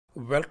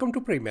Welcome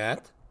to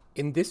PreMath.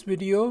 In this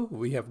video,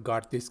 we have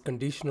got this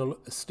conditional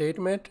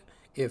statement.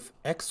 If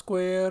x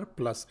square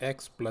plus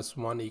x plus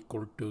 1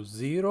 equal to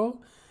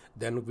 0,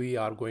 then we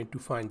are going to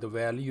find the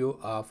value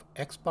of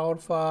x power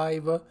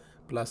 5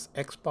 plus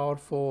x power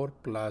 4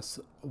 plus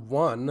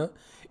 1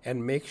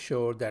 and make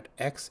sure that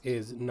x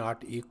is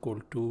not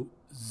equal to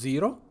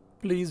 0.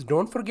 Please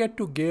don't forget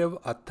to give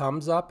a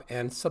thumbs up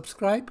and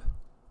subscribe.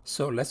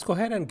 So let's go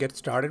ahead and get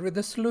started with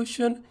the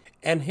solution.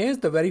 And here's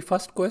the very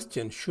first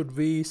question. Should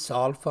we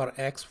solve for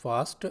x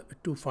first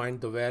to find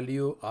the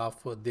value of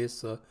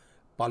this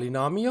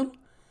polynomial?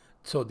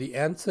 So the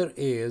answer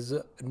is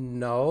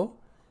no,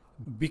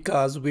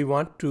 because we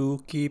want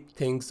to keep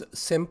things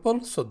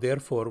simple. So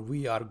therefore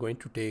we are going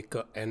to take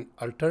an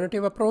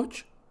alternative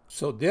approach.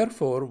 So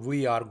therefore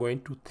we are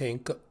going to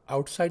think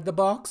outside the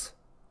box.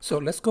 So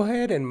let's go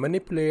ahead and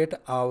manipulate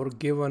our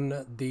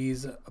given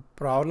these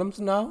problems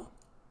now.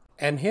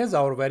 And here's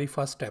our very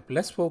first step.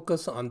 Let's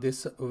focus on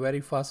this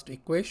very first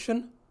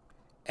equation.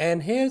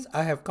 And here's,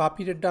 I have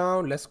copied it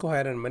down. Let's go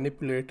ahead and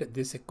manipulate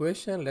this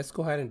equation. Let's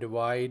go ahead and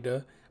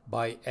divide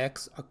by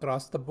x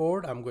across the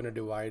board. I'm going to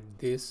divide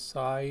this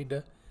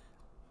side,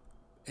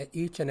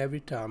 each and every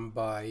term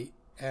by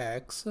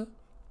x.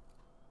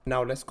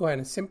 Now let's go ahead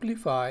and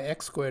simplify.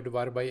 X squared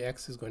divided by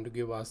x is going to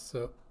give us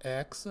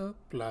x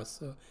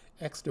plus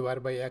x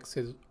divided by x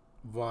is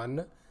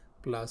 1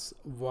 plus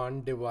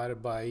 1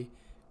 divided by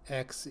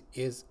x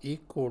is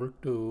equal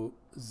to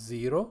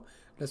 0.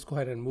 Let's go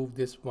ahead and move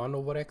this 1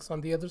 over x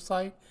on the other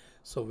side.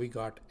 So we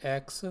got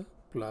x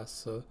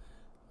plus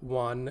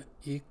 1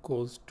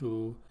 equals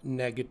to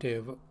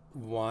negative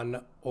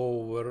 1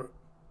 over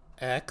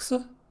x.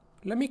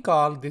 Let me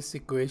call this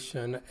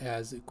equation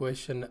as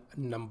equation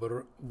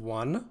number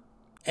 1.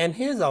 And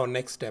here's our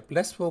next step.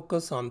 Let's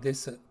focus on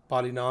this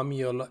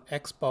polynomial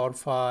x power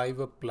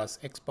 5 plus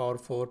x power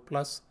 4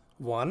 plus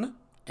 1.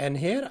 And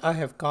here I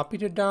have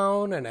copied it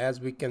down, and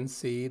as we can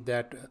see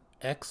that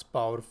x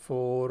power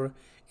 4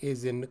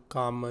 is in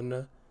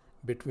common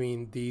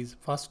between these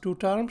first two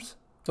terms.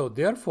 So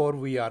therefore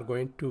we are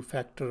going to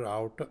factor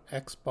out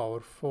x power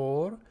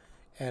 4,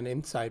 and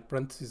inside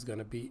parentheses is going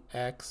to be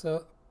x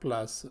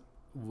plus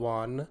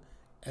 1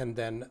 and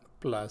then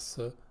plus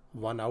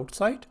 1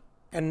 outside.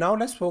 And now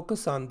let's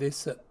focus on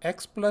this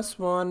x plus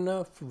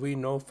 1. We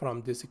know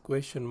from this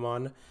equation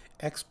 1,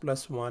 x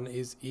plus 1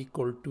 is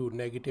equal to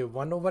negative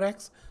 1 over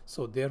x.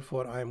 So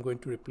therefore I am going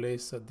to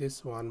replace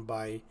this one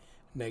by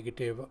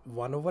negative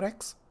 1 over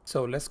x.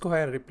 So let's go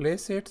ahead and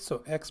replace it.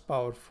 So x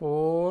power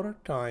 4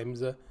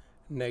 times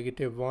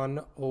negative 1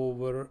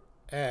 over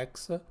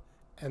x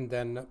and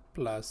then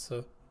plus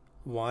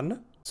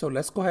 1. So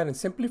let's go ahead and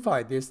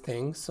simplify this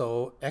thing.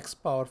 So x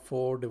power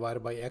 4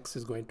 divided by x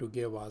is going to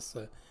give us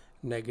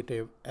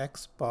negative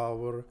x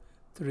power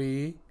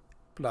 3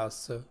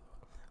 plus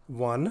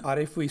 1. Or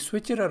if we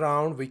switch it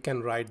around, we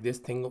can write this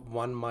thing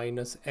 1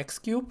 minus x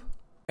cube.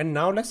 And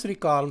now let's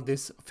recall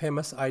this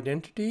famous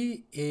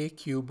identity a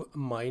cube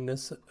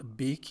minus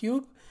b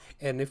cube.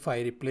 And if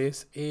I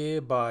replace a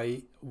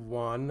by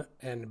 1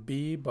 and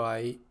b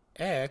by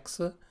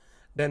x,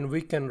 then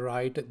we can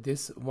write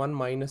this 1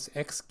 minus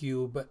x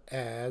cube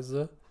as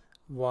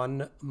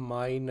 1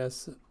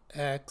 minus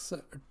x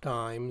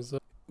times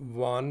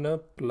 1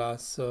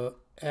 plus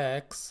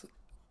x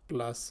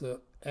plus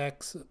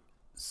x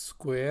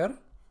square.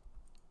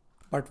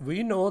 But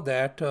we know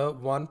that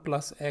 1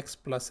 plus x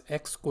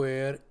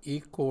square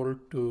equal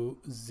to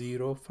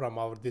 0 from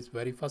our this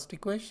very first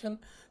equation.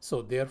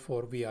 So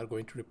therefore we are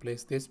going to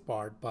replace this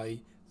part by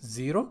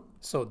 0.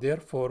 So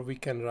therefore we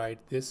can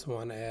write this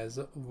one as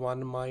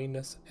 1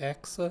 minus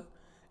x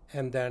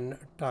and then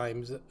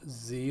times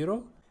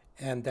 0,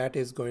 and that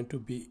is going to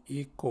be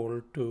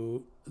equal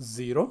to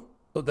 0.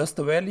 So thus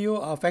the value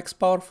of x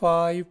power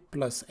 5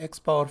 plus x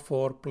power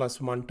 4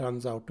 plus 1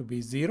 turns out to be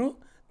 0.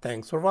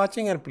 Thanks for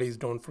watching, and please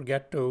don't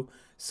forget to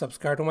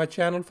subscribe to my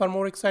channel for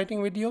more exciting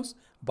videos.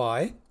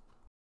 Bye.